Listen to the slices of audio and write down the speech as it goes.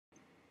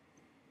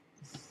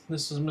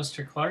this is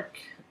Mr. Clark,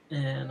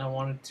 and I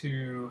wanted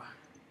to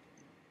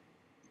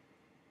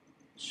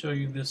show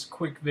you this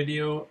quick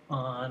video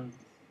on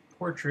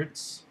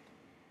portraits.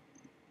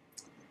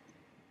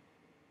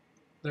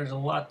 There's a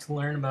lot to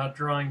learn about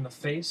drawing the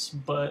face,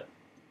 but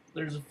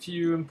there's a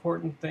few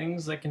important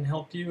things that can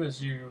help you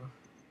as you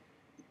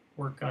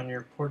work on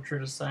your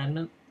portrait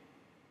assignment.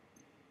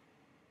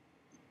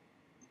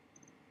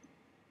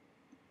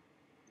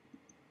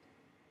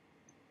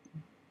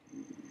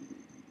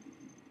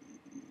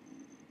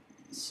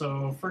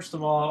 So first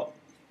of all,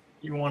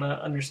 you want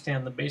to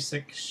understand the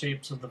basic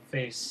shapes of the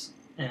face.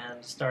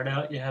 And to start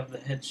out, you have the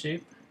head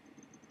shape,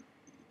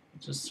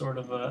 which is sort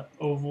of a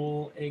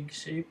oval egg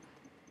shape.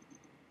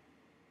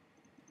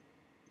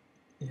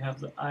 You have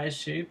the eye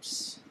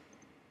shapes,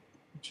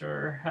 which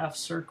are half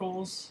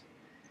circles.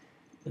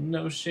 The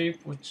nose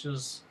shape, which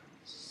is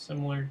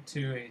similar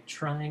to a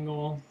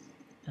triangle.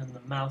 And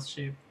the mouth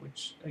shape,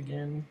 which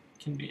again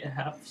can be a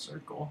half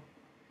circle.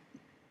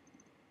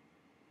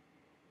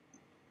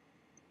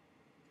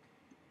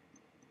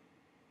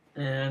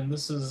 And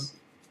this is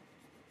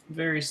a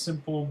very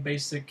simple,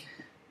 basic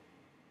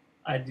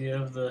idea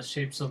of the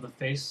shapes of the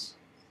face.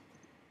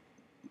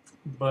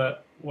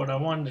 But what I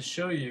wanted to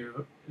show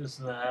you is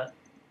that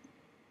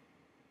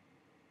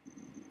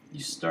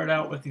you start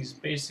out with these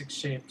basic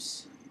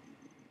shapes: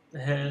 the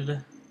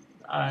head,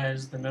 the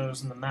eyes, the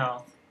nose, and the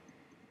mouth.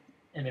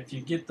 And if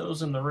you get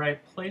those in the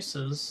right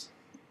places,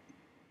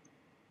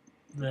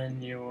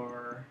 then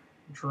your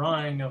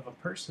drawing of a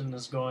person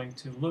is going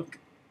to look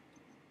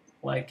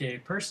like a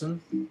person,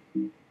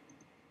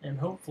 and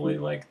hopefully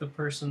like the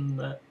person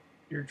that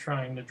you're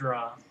trying to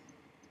draw.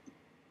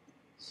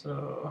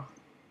 So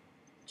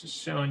just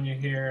showing you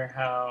here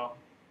how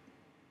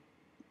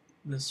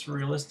this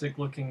realistic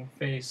looking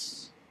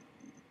face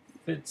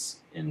fits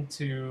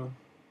into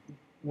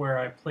where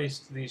I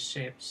placed these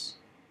shapes.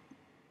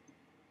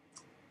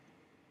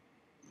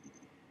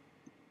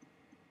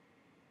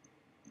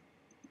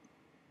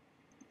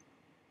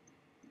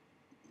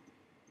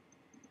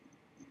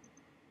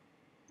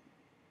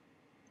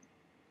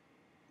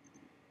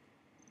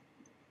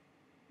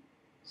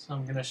 So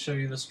I'm going to show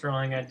you this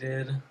drawing I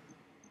did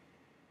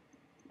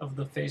of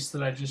the face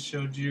that I just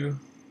showed you,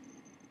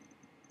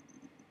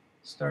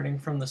 starting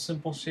from the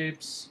simple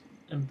shapes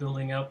and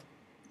building up.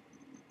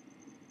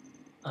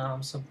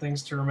 Some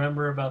things to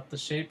remember about the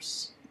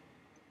shapes.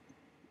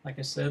 Like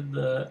I said,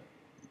 the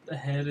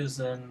head is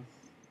an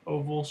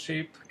oval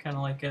shape, kind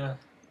of like a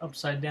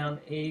upside down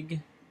egg.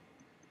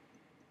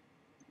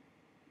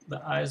 The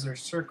eyes are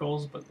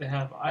circles, but they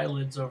have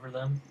eyelids over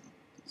them.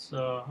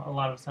 So a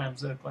lot of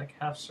times they look like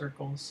half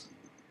circles.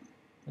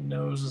 The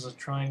nose is a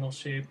triangle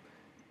shape.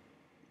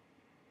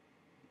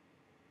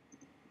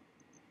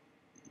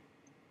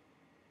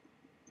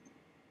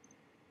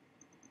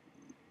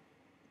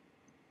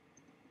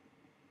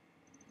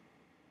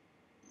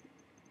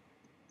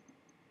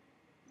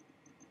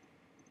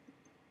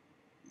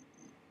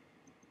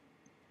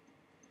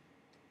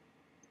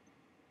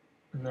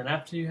 And then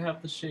after you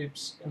have the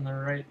shapes in the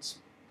right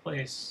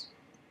place,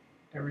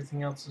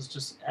 everything else is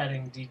just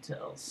adding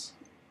details.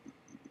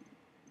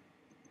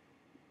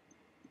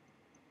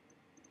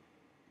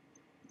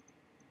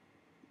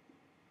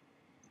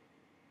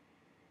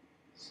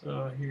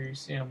 So here you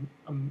see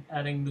I'm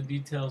adding the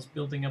details,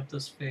 building up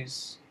this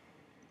face.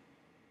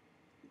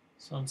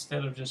 So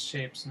instead of just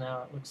shapes,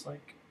 now it looks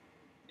like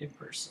a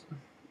person.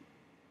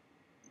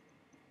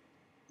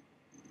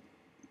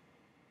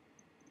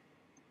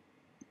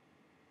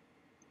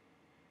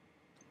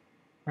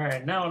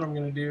 Alright, now what I'm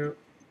going to do,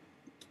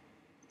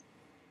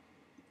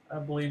 I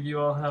believe you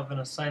all have an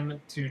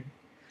assignment to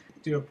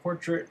do a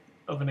portrait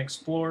of an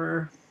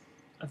explorer.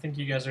 I think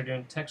you guys are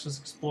doing Texas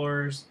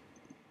explorers.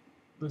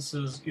 This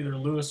is either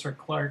Lewis or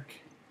Clark,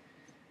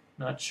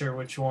 not sure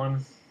which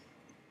one,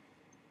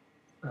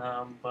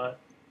 but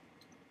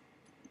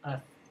I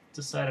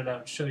decided I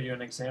would show you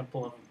an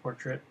example of a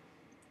portrait.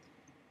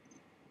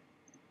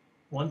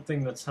 One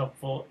thing that's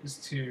helpful is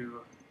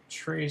to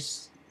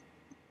trace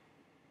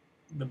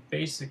the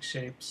basic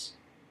shapes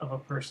of a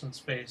person's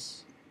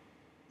face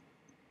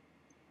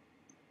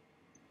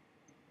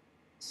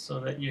so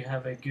that you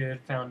have a good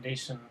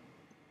foundation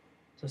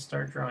to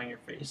start drawing your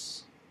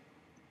face.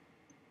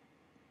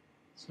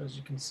 So as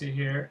you can see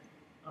here,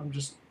 I'm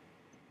just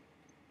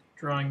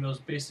drawing those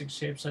basic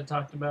shapes I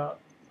talked about,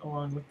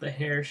 along with the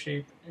hair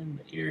shape and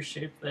the ear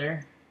shape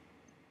there.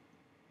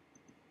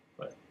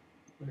 But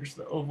there's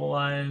the oval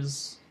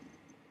eyes,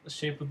 the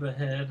shape of the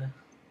head,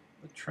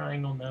 the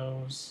triangle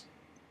nose.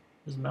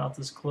 His mouth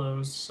is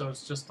closed, so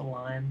it's just a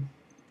line.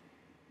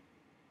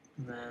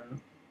 And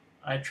then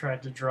I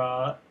tried to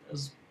draw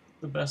as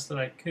the best that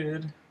I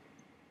could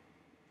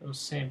those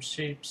same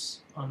shapes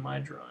on my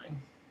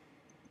drawing.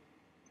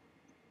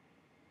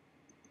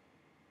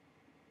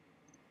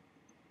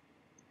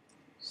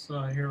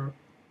 So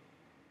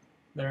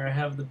there I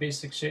have the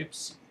basic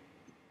shapes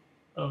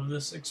of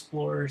this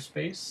explorer's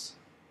face.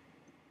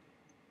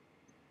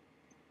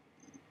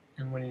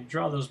 And when you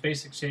draw those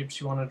basic shapes,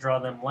 you want to draw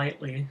them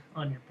lightly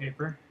on your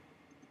paper.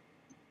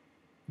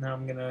 Now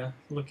I'm gonna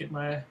look at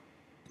my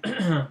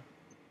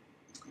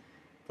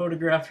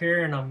photograph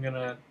here, and I'm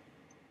gonna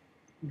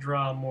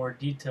draw more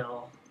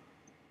detail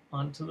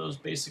onto those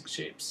basic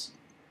shapes.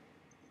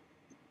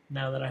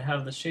 Now that I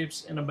have the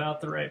shapes in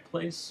about the right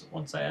place,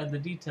 once I add the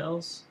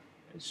details,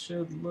 it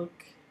should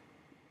look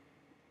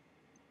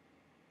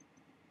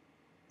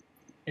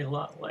a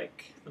lot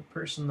like the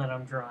person that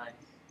I'm drawing.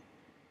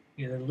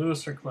 Either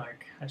Lewis or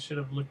Clark. I should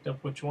have looked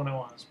up which one it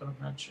was, but I'm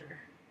not sure.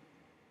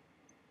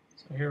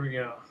 So here we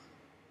go.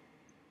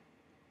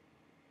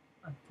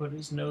 I put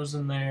his nose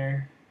in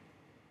there.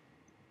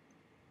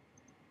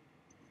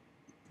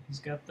 He's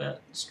got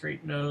that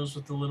straight nose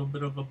with a little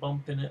bit of a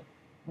bump in it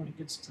when he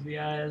gets to the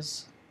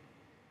eyes.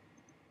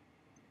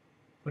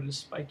 Put his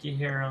spiky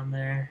hair on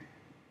there.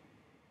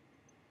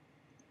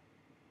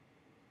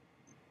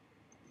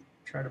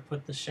 Try to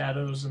put the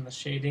shadows and the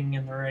shading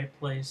in the right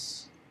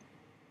place.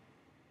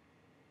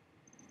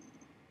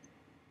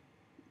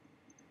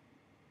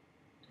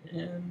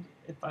 And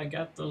if I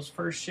got those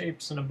first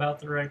shapes in about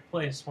the right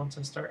place, once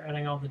I start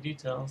adding all the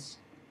details,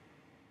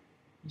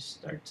 you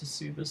start to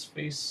see this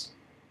face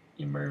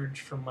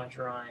emerge from my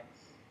drawing.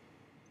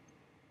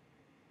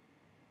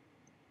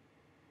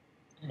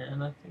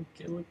 And I think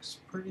it looks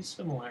pretty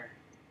similar.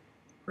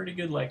 Pretty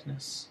good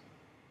likeness.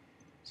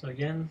 So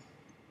again,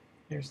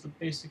 here's the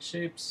basic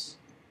shapes.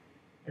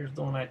 There's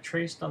the one I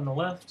traced on the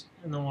left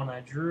and the one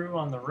I drew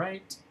on the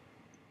right.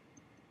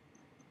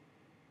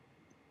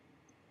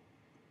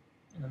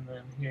 And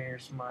then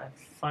here's my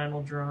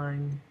final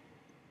drawing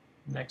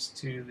next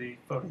to the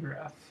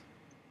photograph.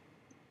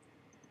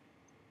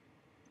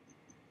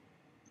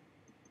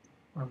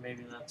 Or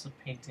maybe that's a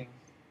painting.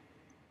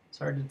 It's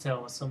hard to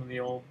tell with some of the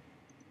old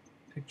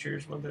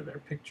pictures whether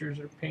they're pictures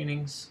or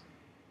paintings.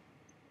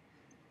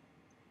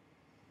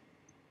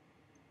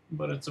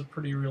 But it's a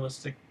pretty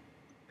realistic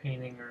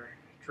painting or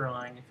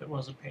drawing if it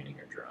was a painting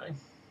or drawing.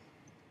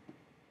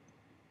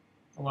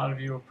 A lot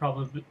of you will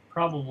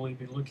probably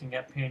be looking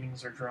at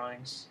paintings or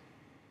drawings,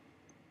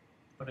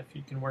 but if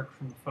you can work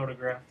from a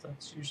photograph,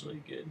 that's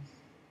usually good.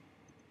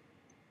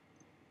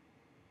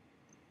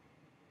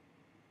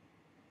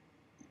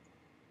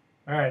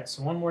 Alright,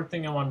 so one more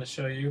thing I wanted to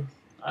show you.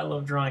 I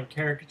love drawing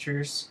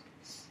caricatures.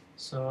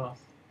 So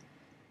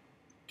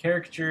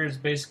caricature is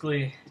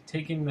basically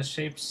taking the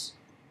shapes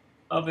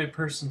of a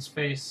person's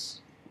face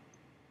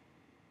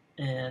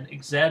and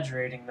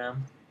exaggerating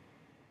them.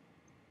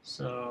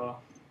 So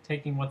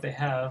taking what they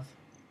have,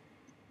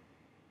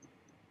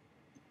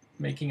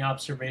 making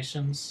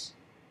observations.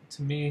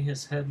 To me,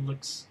 his head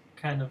looks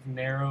kind of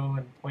narrow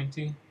and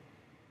pointy.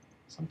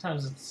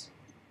 Sometimes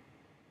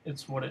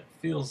it's what it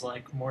feels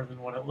like more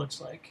than what it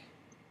looks like.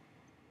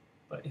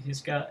 But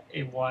he's got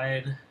a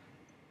wide,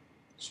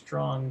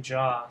 strong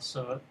jaw,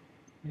 so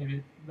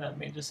maybe that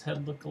made his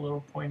head look a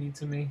little pointy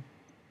to me.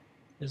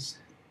 His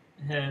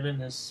head and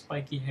his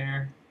spiky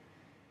hair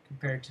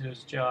compared to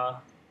his jaw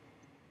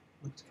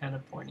looked kind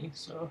of pointy,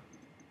 so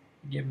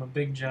I gave him a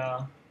big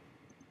jaw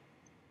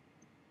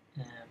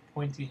and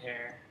pointy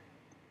hair,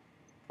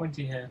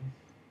 pointy head.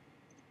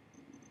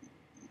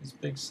 His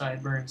big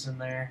sideburns in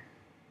there.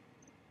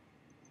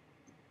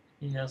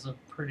 He has a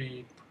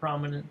pretty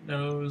prominent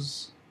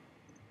nose,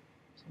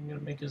 so I'm going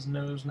to make his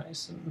nose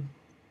nice and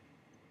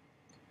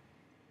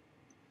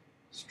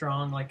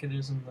strong like it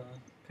is in the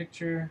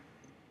picture.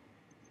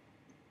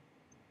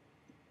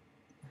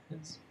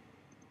 His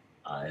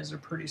eyes are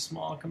pretty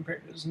small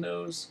compared to his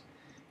nose.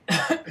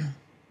 I'm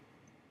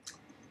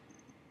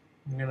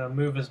going to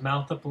move his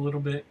mouth up a little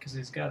bit because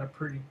he's got a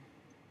pretty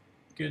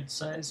good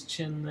sized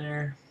chin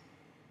there.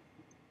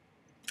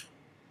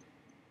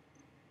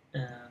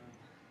 And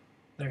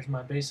there's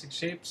my basic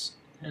shapes.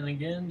 And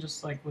again,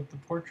 just like with the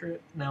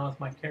portrait, now with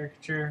my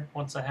caricature,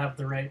 once I have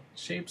the right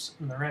shapes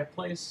in the right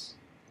place,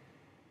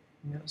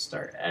 I'm going to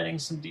start adding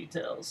some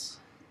details.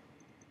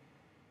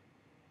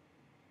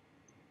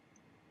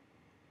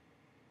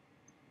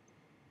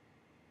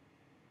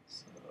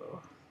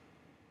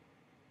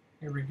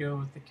 Here we go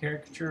with the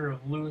caricature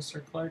of Lewis or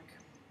Clark.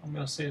 I'm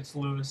going to say it's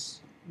Lewis.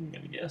 I'm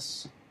going to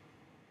guess.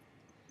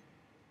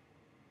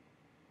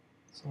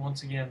 So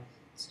once again,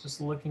 it's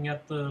just looking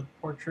at the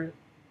portrait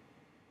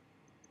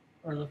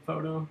or the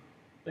photo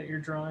that you're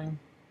drawing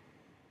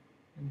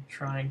and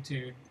trying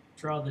to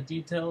draw the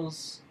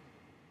details,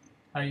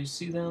 how you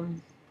see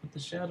them, put the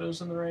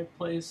shadows in the right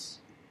place.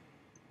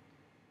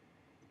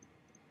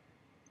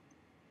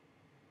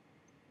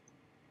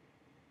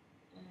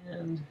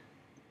 And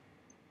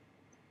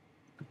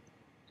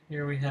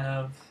here we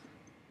have,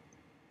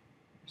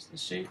 there's the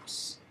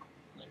shapes,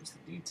 there's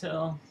the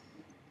detail,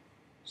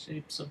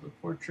 shapes of the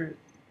portrait.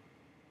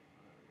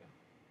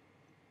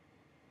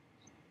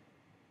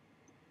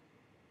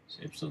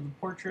 Shapes of the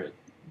portrait,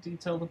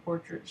 detail of the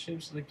portrait,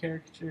 shapes of the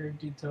caricature,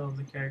 detail of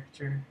the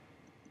caricature.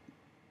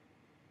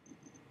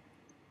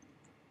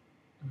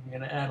 I'm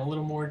going to add a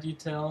little more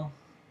detail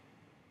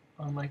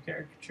on my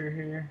caricature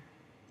here.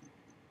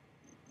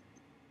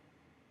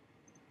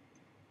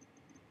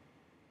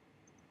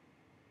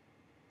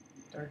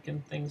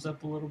 Darken things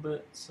up a little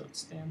bit so it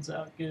stands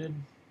out good.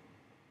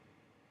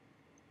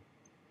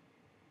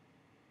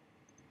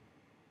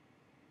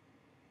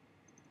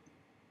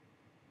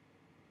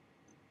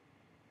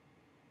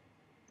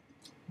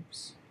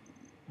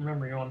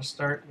 Remember, you want to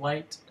start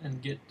light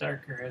and get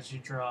darker as you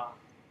draw.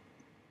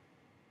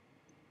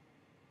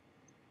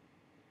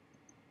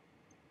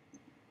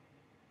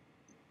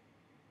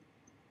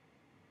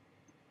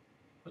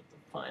 Put the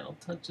final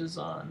touches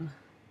on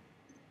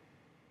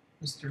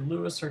Mr.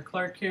 Lewis or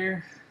Clark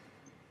here.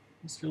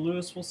 Mr.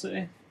 Lewis, we'll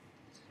say.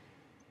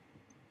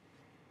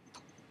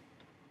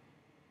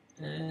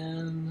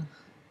 And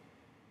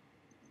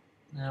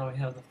now we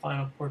have the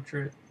final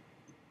portrait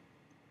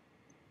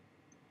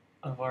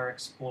of our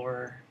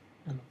explorer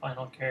and the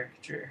final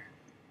caricature.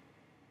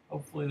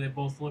 Hopefully they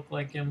both look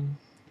like him.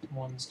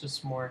 One's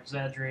just more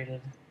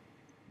exaggerated.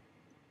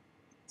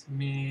 To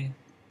me,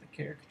 the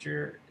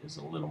caricature is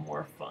a little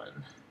more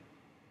fun.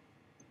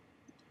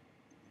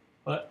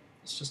 But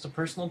it's just a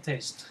personal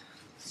taste.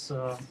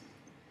 So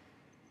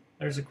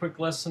there's a quick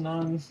lesson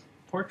on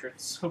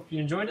portraits. Hope you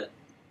enjoyed it,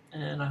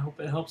 and I hope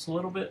it helps a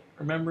little bit.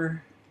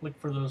 Remember, look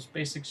for those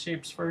basic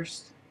shapes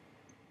first.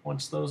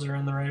 Once those are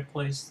in the right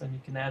place, then you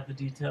can add the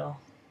detail.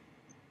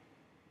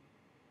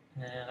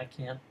 And I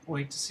can't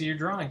wait to see your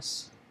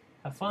drawings.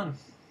 Have fun.